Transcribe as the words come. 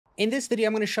In this video,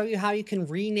 I'm going to show you how you can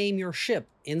rename your ship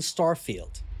in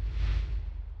Starfield.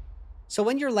 So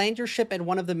when you land your ship at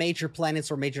one of the major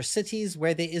planets or major cities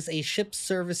where there is a ship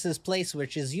services place,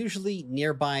 which is usually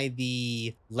nearby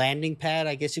the landing pad,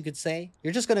 I guess you could say,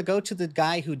 you're just going to go to the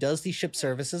guy who does these ship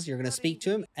services. You're going to speak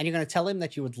to him and you're going to tell him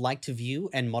that you would like to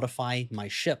view and modify my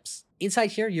ships.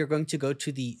 Inside here, you're going to go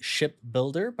to the ship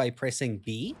builder by pressing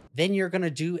B. Then you're going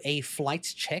to do a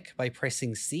flight check by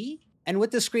pressing C. And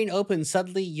with the screen open,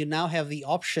 suddenly you now have the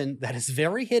option that is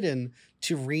very hidden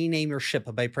to rename your ship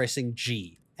by pressing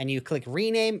G. And you click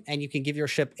rename and you can give your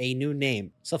ship a new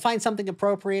name. So find something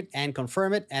appropriate and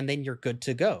confirm it, and then you're good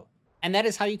to go. And that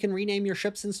is how you can rename your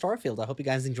ships in Starfield. I hope you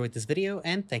guys enjoyed this video,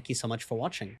 and thank you so much for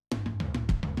watching.